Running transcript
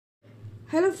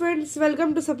Hello friends,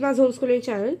 welcome to Sapna's homeschooling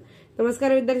channel.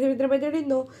 नमस्कार विद्यार्थी मित्र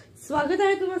मैत्रिणींनो, स्वागत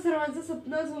आहे तुम्हा सर्वांचं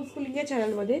सपनाज होमस्कूलिंग या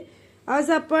चॅनलमध्ये. आज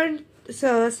आपण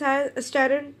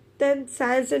standard 10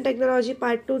 science and technology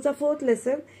part 2 चा 4th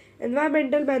लेसन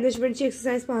एन्व्हायरमेंटल मॅनेजमेंटची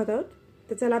एक्सरसाइज पाहत आहोत.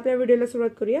 तर चला आपल्या व्हिडिओला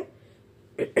सुरुवात करूया.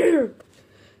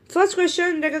 First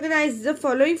question, recognize the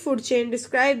following food chain,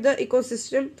 describe the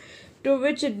ecosystem to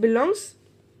which it belongs.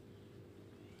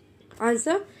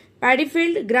 Answer, Paddy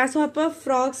field, grasshopper,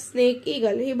 frog, snake,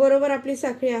 eagle. ही बरोबर आपली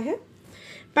साखळी आहे.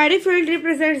 Paddy field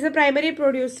represents the primary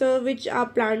producer, which are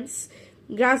plants.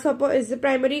 Grasshopper is the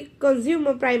primary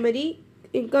consumer.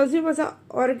 Consumers are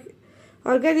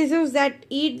organisms that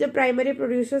eat the primary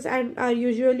producers and are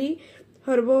usually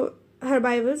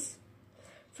herbivores.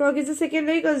 Frog is a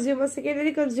secondary consumer.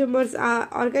 Secondary consumers are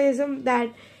organisms that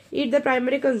eat the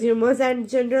primary consumers and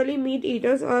generally meat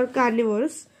eaters or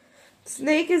carnivores.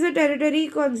 Snake is a tertiary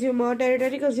consumer.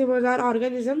 Tertiary consumers are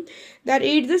organisms that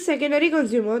eat the secondary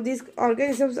consumer. These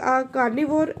organisms are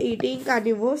carnivore, eating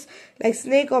carnivores like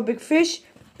snake or big fish.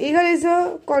 Eagle is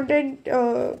a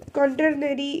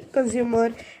quaternary consumer,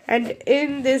 and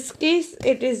in this case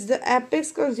it is the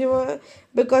apex consumer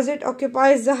because it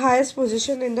occupies the highest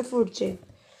position in the food chain.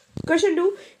 Question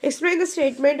 2. Explain the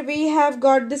statement, we have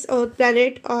got this earth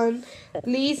planet on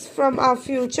lease from our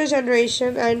future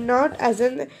generation and not as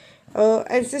an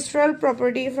ancestral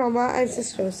property from our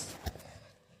ancestors.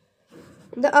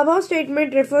 The above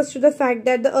statement refers to the fact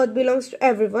that the earth belongs to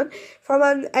everyone, from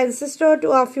an ancestor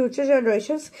to our future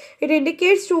generations. It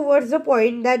indicates towards the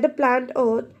point that the planet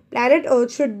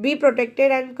earth should be protected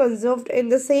and conserved in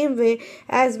the same way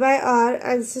as by our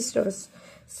ancestors,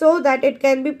 so that it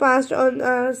can be passed on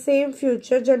our same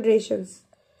future generations.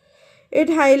 It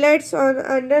highlights on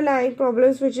underlying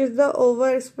problems, which is the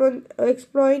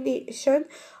exploitation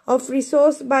of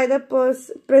resource by the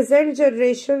present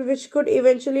generation, which could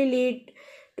eventually lead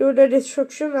to the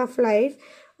destruction of life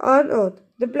on Earth.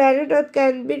 The planet Earth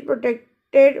can be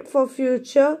protected for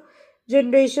future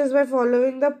generations by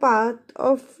following the path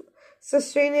of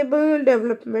sustainable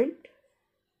development.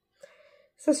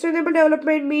 Sustainable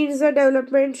development means the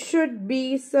development should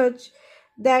be such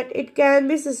that it can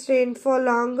be sustained for a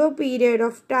longer period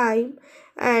of time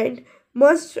and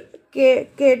must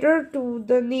cater to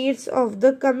the needs of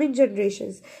the coming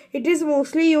generations. It is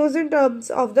mostly used in terms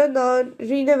of the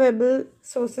non-renewable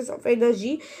sources of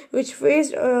energy which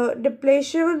face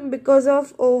depletion because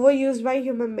of overuse by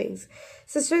human beings.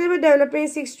 Sustainable development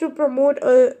seeks to promote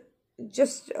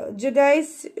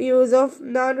judicious use of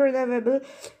non-renewable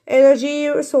energy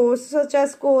sources such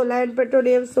as coal and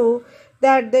petroleum so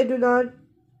that they do not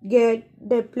get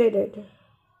depleted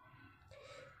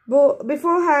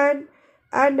beforehand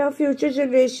and our future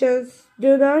generations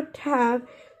do not have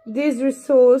these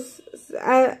resources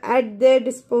at their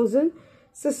disposal.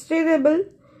 Sustainable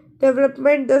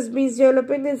development thus means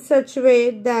developing in such a way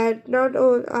that not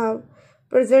only our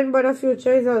present but our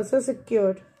future is also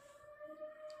secured.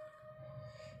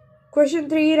 Question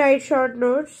 3. Write short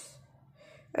notes.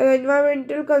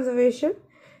 Environmental conservation.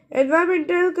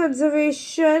 Environmental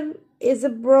conservation is a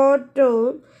broad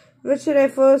term which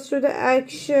refers to the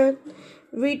action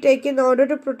we take in order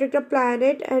to protect a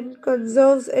planet and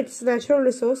conserve its natural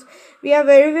resource. We are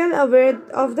very well aware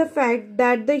of the fact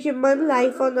that the human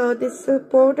life on Earth is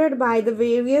supported by the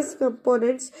various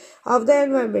components of the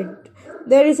environment.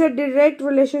 There is a direct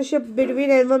relationship between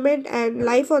environment and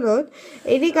life on Earth.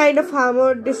 Any kind of harm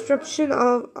or disruption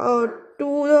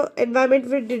to the environment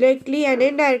will directly and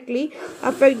indirectly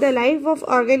affect the life of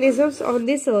organisms on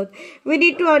this earth. We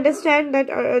need to understand that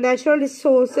natural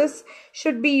resources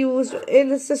should be used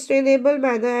in a sustainable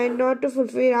manner and not to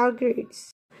fulfill our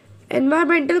greeds.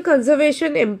 Environmental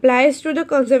conservation implies to the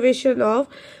conservation of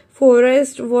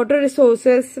forest, water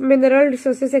resources, mineral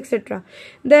resources, etc.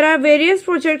 There are various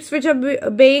projects which are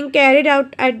being carried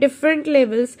out at different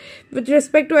levels with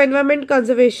respect to environment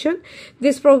conservation.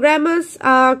 These programs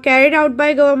are carried out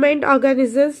by government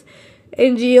organizations,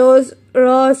 NGOs,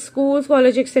 schools,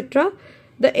 colleges, etc.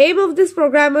 The aim of these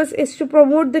programs is to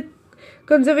promote the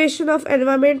conservation of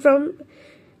environment from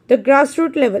the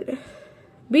grassroots level.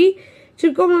 B.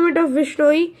 Chipko movement of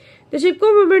Bishnoi. The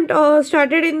Chipko movement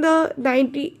started in the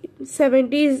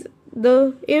 1970s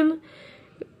in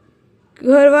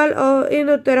Gharwal in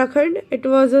Uttarakhand. It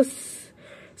was a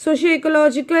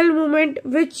socio-ecological movement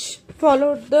which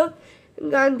followed the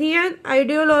Gandhian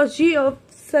ideology of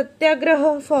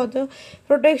satyagraha for the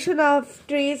protection of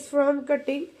trees from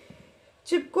cutting.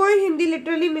 Chipko in Hindi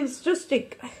literally means to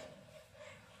stick.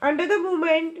 Under the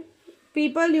movement,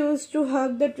 people used to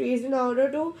hug the trees in order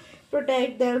to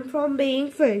protect them from being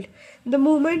felled. The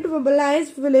movement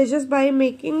mobilized villagers by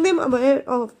making them aware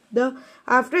of the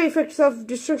after effects of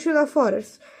destruction of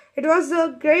forests. It was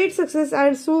a great success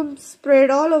and soon spread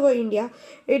all over India.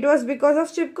 It was because of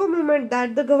Chipko movement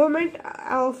that the government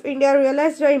of India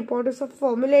realized the importance of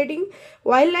formulating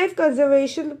wildlife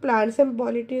conservation plans and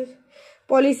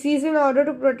policies in order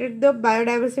to protect the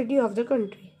biodiversity of the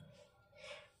country.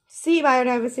 See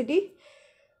biodiversity.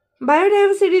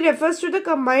 Biodiversity refers to the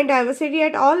combined diversity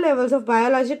at all levels of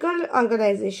biological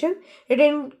organization. It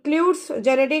includes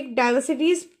genetic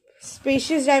diversity,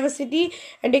 species diversity,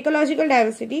 and ecological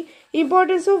diversity.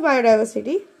 Importance of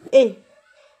biodiversity. A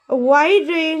wide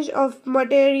range of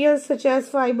materials such as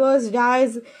fibers,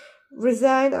 dyes,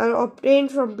 resin are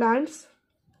obtained from plants.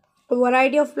 A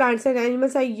variety of plants and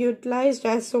animals are utilized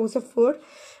as source of food.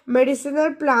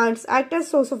 Medicinal plants act as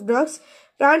source of drugs.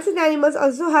 Plants and animals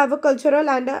also have a cultural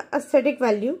and aesthetic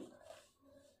value.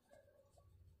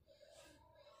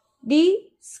 D.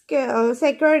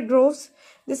 Sacred groves.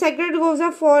 The sacred groves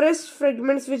are forest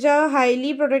fragments which are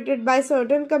highly protected by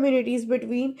certain communities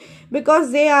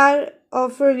because they are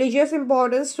of religious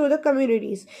importance to the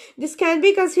communities. This can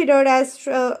be considered as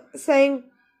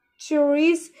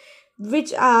sanctuaries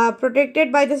which are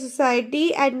protected by the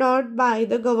society and not by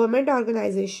the government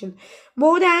organization.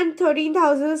 More than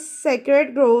 13,000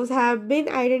 sacred groves have been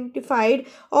identified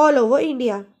all over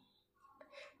India.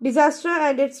 Disaster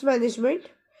and its management.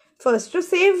 First, to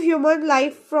save human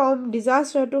life from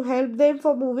disaster, to help them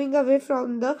from moving away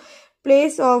from the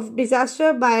place of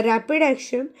disaster by rapid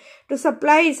action, to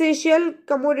supply essential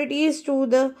commodities to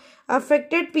the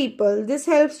affected people. This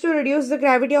helps to reduce the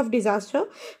gravity of disaster.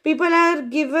 People are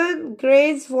given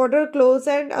grains, water, clothes,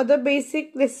 and other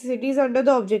basic necessities under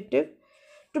the objective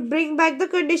to bring back the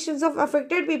conditions of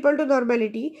affected people to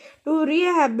normality, to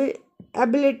rehabilitate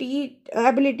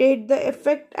the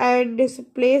affected and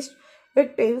displaced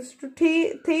victims, to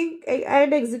think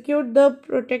and execute the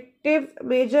protective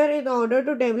measure in order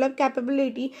to develop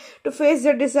capability to face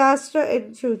the disaster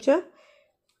in future.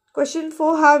 Question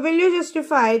 4. How will you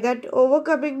justify that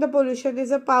overcoming the pollution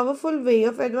is a powerful way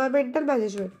of environmental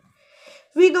management?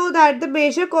 We know that the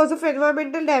major cause of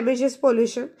environmental damage is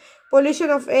pollution. Pollution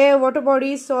of air, water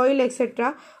bodies, soil,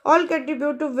 etc. all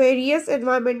contribute to various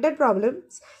environmental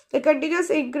problems. The continuous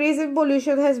increase in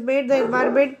pollution has made the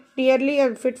environment nearly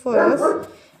unfit for us.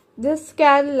 This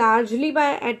can largely be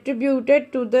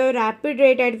attributed to the rapid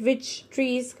rate at which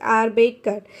trees are being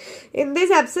cut. In this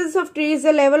absence of trees,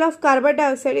 the level of carbon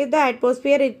dioxide in the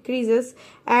atmosphere increases,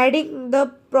 adding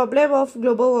the problem of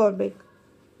global warming.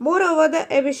 Moreover, the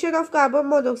emission of carbon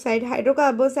monoxide,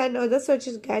 hydrocarbons and other such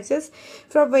gases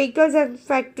from vehicles and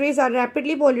factories are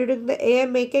rapidly polluting the air,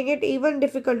 making it even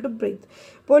difficult to breathe.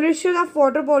 Pollution of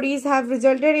water bodies have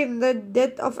resulted in the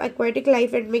death of aquatic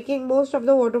life and making most of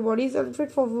the water bodies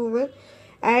unfit for human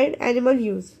and animal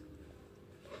use.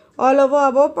 All of our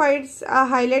above points are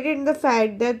highlighted in the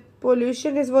fact that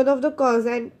pollution is one of the causes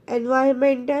and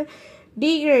environmental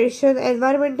degradation.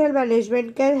 Environmental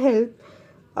management can help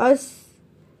us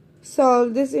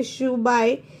solve this issue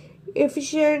by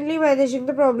efficiently managing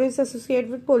the problems associated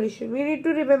with pollution. We need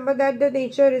to remember that the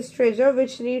nature is treasure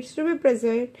which needs to be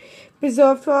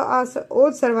preserved for our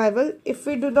own survival. If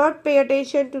we do not pay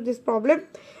attention to this problem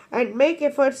and make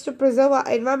efforts to preserve our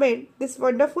environment, this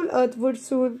wonderful earth would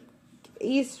soon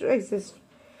cease to exist.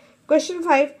 Question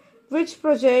 5. Which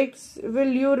projects will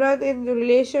you run in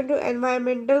relation to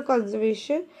environmental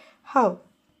conservation? How?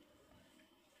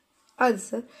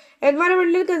 Answer.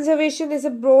 Environmental conservation is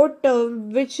a broad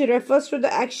term which refers to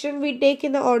the action we take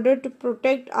in order to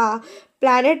protect our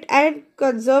planet and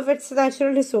conserve its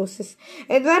natural resources.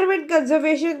 Environment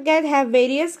conservation can have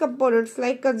various components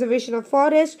like conservation of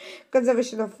forest,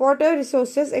 conservation of water,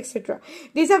 resources, etc.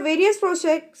 These are various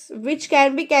projects which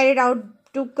can be carried out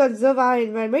to conserve our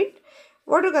environment.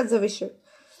 Water conservation.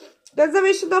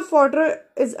 Conservation of water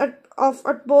is of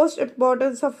utmost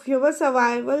importance of human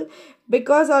survival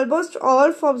because almost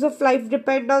all forms of life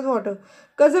depend on water.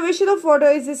 Conservation of water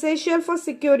is essential for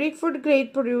securing food grain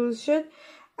production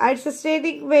and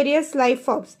sustaining various life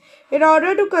forms. In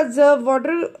order to conserve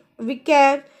water, we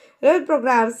can run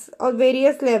programs on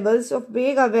various levels of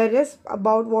being awareness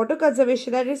about water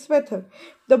conservation and its method.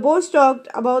 The most talked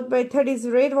about method is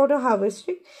rainwater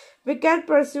harvesting. We can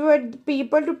persuade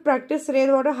people to practice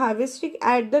rainwater harvesting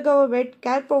and the government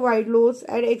can provide loans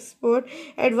and expert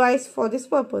advice for this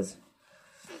purpose.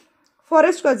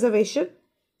 Forest conservation.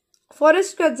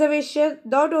 Forest conservation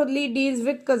not only deals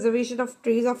with conservation of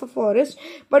trees of a forest,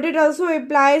 but it also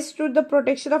applies to the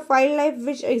protection of wildlife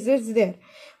which exists there.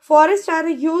 Forests are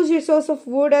a huge resource of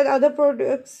wood and other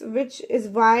products, which is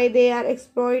why they are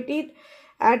exploited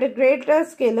at a greater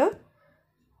scale.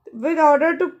 In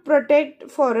order to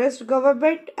protect forest,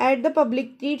 government and the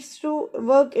public needs to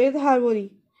work in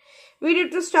harmony. We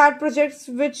need to start projects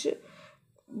which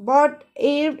but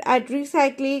aimed at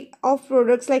recycling of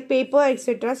products like paper,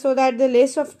 etc., so that the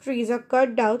list of trees are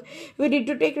cut down. We need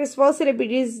to take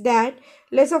responsibilities that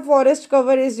less of forest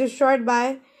cover is destroyed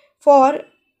by for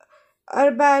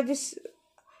urbanis-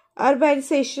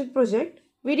 urbanization project.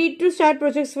 We need to start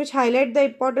projects which highlight the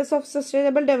importance of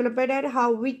sustainable development and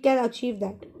how we can achieve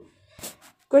that.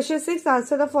 Question 6.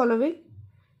 Answer the following.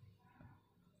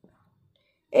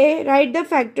 A. Write the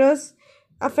factors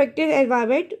affecting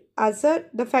environment. Answer.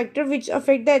 The factors which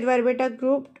affect the environment are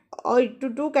grouped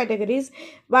into two categories: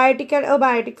 biotic and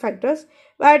abiotic factors.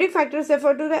 Biotic factors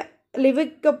refer to the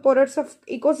living components of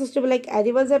ecosystem like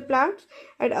animals and plants,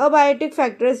 and abiotic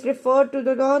factors refer to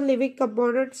the non-living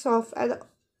components of an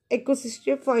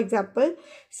ecosystem, for example,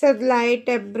 sunlight,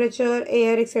 temperature,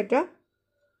 air, etc.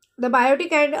 The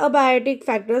biotic and abiotic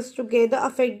factors together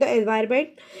affect the environment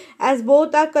as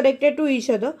both are connected to each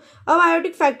other.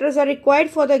 Abiotic factors are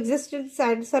required for the existence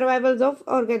and survival of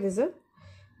organisms.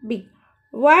 B.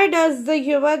 Why does the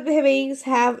human beings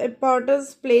have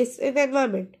importance placed in the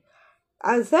environment?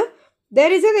 Answer.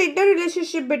 There is an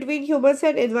interrelationship between humans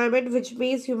and environment, which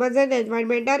means humans and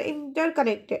environment are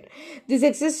interconnected. This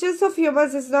existence of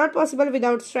humans is not possible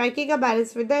without striking a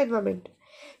balance with the environment.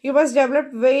 Humans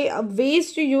developed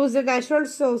ways to use the natural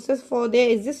resources for their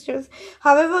existence.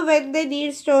 However, when their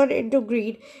needs turned into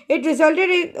greed, it resulted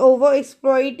in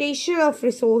overexploitation of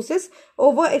resources.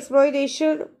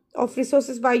 Overexploitation of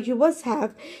resources by humans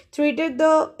have threatened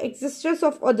the existence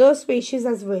of other species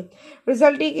as well,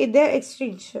 resulting in their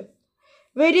extinction.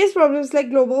 Various problems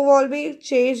like global warming,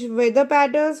 change, weather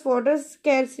patterns, water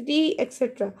scarcity,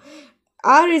 etc.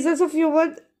 are results of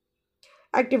human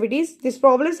activities. These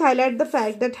problems highlight the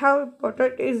fact that how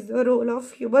important is the role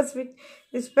of humans with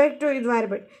respect to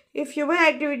environment. If human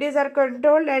activities are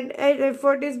controlled and an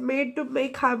effort is made to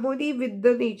make harmony with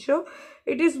the nature,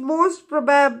 it is most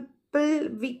probable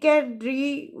we can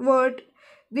revert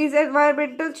these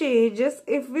environmental changes.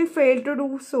 If we fail to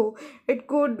do so, it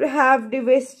could have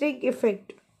devastating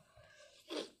effect.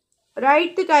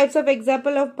 Write the types of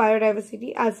example of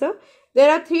biodiversity. Answer. There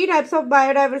are three types of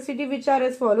biodiversity which are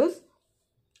as follows.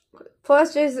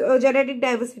 First is genetic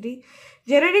diversity.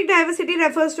 Genetic diversity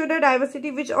refers to the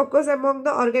diversity which occurs among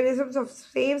the organisms of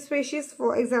same species.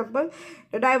 For example,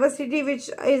 the diversity which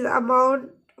is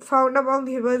found among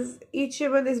humans. Each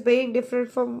human is being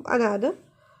different from another.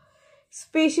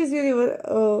 Species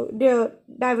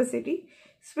diversity.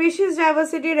 Species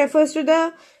diversity refers to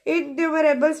the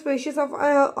innumerable species of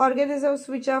organisms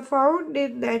which are found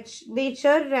in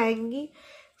nature, ranging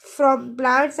from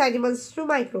plants, animals to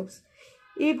microbes.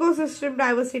 Ecosystem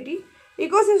diversity.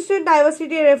 Ecosystem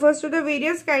diversity refers to the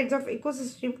various kinds of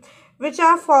ecosystem which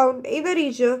are found in a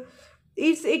region.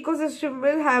 Each ecosystem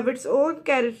will have its own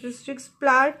characteristics,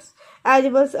 plants,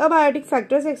 animals, abiotic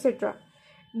factors, etc.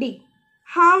 D.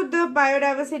 How the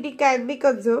biodiversity can be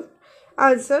conserved?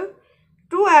 Answer.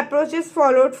 Two approaches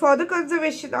followed for the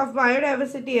conservation of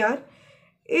biodiversity are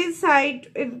insight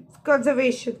in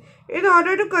conservation. In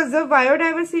order to conserve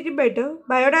biodiversity better,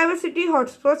 biodiversity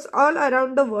hotspots all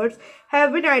around the world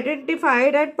have been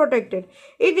identified and protected.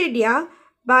 In India,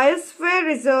 biosphere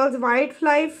reserves,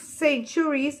 wildlife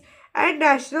sanctuaries, and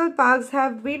national parks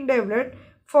have been developed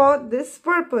for this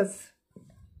purpose.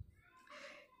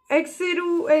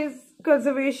 Ex-situ is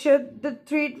conservation. The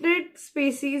threatened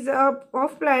species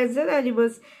of plants and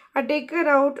animals are taken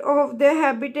out of their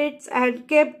habitats and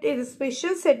kept in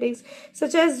special settings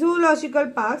such as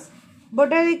zoological parks,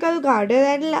 botanical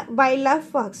gardens, and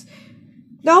wildlife parks.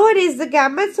 Nowadays, the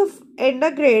gametes of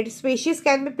endangered species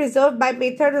can be preserved by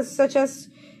methods such as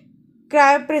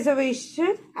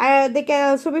cryopreservation. They can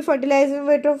also be fertilized in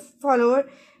way of followed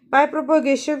by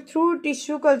propagation through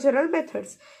tissue cultural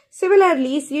methods.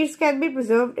 Similarly, seeds can be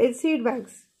preserved in seed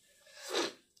banks.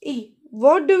 E.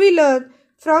 What do we learn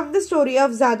from the story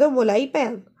of Zado Molai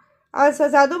Payang? Answer.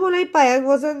 Zado Molai Payang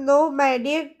was a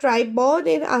nomadic tribe born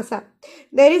in Assam.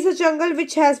 There is a jungle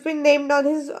which has been named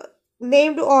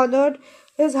to honor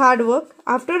his hard work.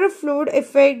 After a flood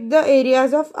affected the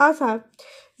areas of Assam,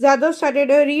 Zado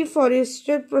started a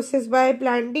reforestation process by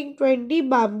planting 20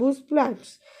 bamboo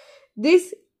plants.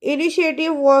 This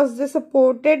initiative was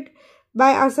supported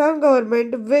by Assam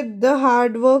government with the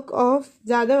hard work of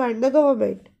Jadhav and the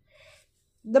government.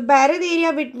 The barren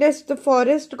area witnessed the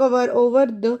forest cover over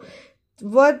the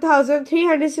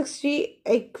 1,360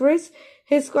 acres.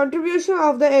 His contribution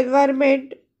of the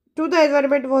environment to the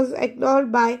environment was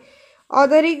acknowledged by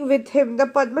honoring with him the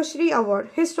Padma Shri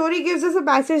Award. His story gives us a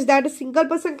message that a single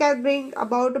person can bring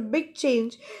about a big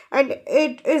change, and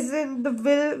it is in the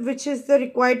will which is the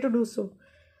required to do so.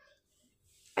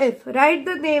 If write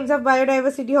the names of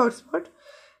biodiversity hotspot.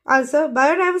 Answer.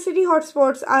 Biodiversity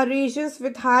hotspots are regions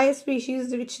with high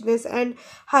species richness and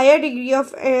higher degree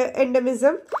of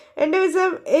endemism.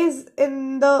 Endemism is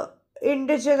in the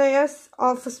indigenous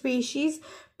of species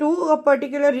to a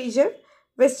particular region.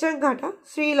 Western Ghata,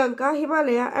 Sri Lanka,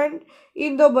 Himalaya and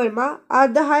Indo-Burma are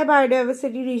the high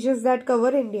biodiversity regions that cover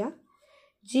India.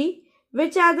 G.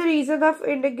 Which are the reasons of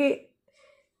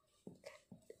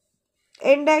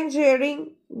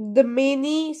endangering the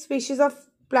many species of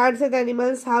plants and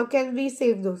animals? How can we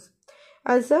save those?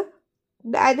 Answer.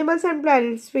 The animals and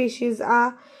plant species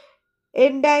are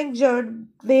endangered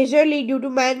majorly due to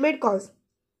man-made cause.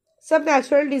 Some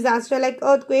natural disasters like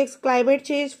earthquakes, climate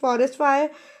change, forest fire,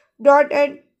 drought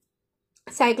and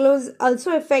cyclones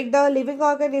also affect the living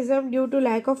organism due to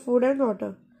lack of food and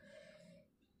water.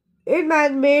 In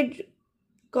man-made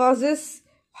causes,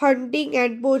 hunting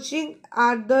and poaching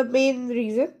are the main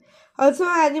reason. Also,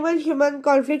 animal-human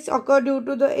conflicts occur due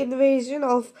to the invasion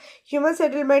of human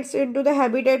settlements into the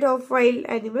habitat of wild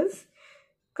animals.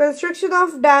 Construction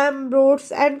of dams,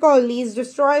 roads and colonies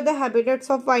destroy the habitats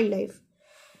of wildlife.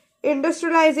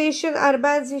 Industrialization,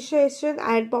 urbanization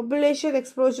and population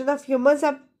explosion of humans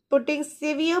are putting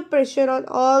severe pressure on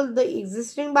all the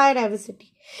existing biodiversity.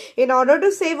 In order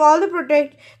to save all the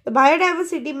protect the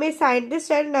biodiversity, may scientists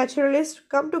and naturalists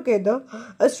come together.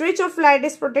 A stretch of land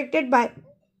is protected by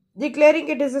declaring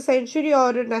it as a sanctuary or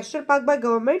a national park by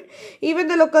government. Even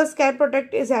the locals can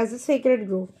protect it as a sacred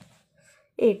grove.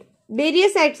 8.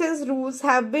 Various actions rules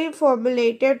have been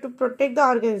formulated to protect the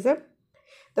organism.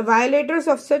 The violators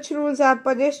of such rules are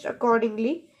punished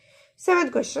accordingly.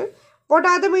 7th question. What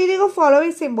are the meaning of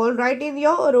following symbol? Write in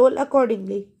your role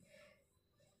accordingly.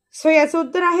 So याचं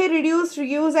उत्तर आहे reduce,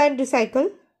 reuse and recycle.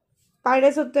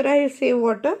 पाण्याचं उत्तर आहे save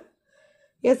water.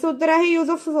 याचं उत्तर आहे use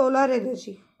of solar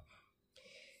energy.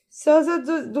 So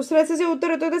दुसऱ्याचं जे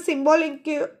उत्तर होतं the symbol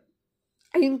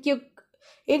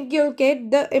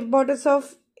inculcate the importance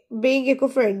of being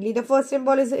eco-friendly. The first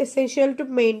symbol is essential to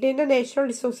maintain the natural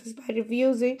resources by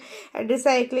reusing and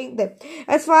recycling them.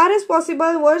 As far as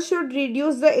possible, one should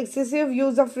reduce the excessive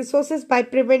use of resources by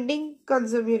preventing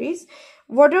consumerism.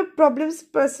 Water problems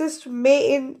persist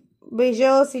may in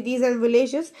major cities and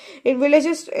villages. In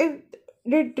villages,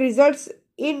 it results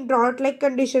in drought-like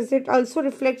conditions. It also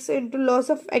reflects into loss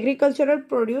of agricultural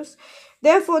produce.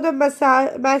 Therefore, the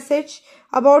message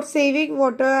about saving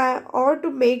water or to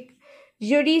make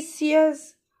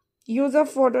judicious use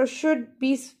of water should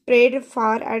be spread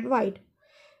far and wide.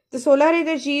 The solar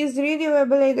energy is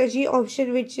renewable energy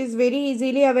option which is very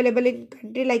easily available in a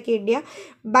country like India.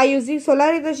 By using solar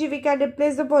energy, we can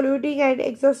replace the polluting and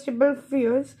exhaustible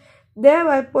fuels.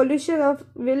 Thereby, pollution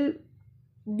will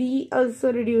be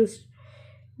also reduced.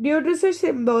 Due to such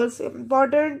symbols,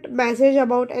 important message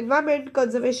about environment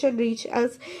conservation reach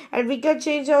us and we can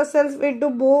change ourselves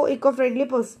into more eco-friendly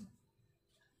person.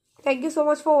 Thank you so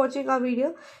much for watching our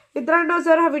video. मित्रांनो,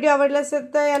 जर हा video आवडला असेल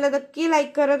तर याला नक्की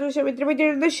like करा, तुमच्या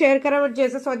मित्रमैत्रिणींना शेअर करा म्हणजे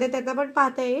याचा स्वाध्याय त्यांना पण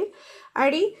पाहता येईल.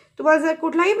 आणि तुम्हाला जर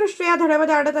कुठलाही प्रश्न या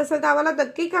धड्यामध्ये आवडत असेल तर आम्हाला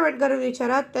नक्की कमेंट करून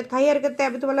विचारा. त्यात काही हरकत नाही,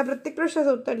 आम्ही तुम्हाला प्रत्येक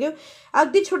प्रश्नाचं उत्तर देऊ.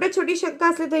 अगदी छोटी शंका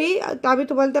असली तरी आम्ही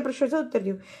तुम्हाला त्या प्रश्नाचं उत्तर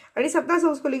देऊ. आणि सपना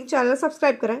होमस्कूलिंग चॅनल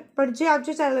सबस्क्राईब करा म्हणजे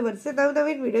आमच्या चॅनलवरचे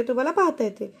नवनवीन व्हिडिओ तुम्हाला पाहता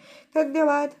येतील.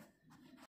 धन्यवाद.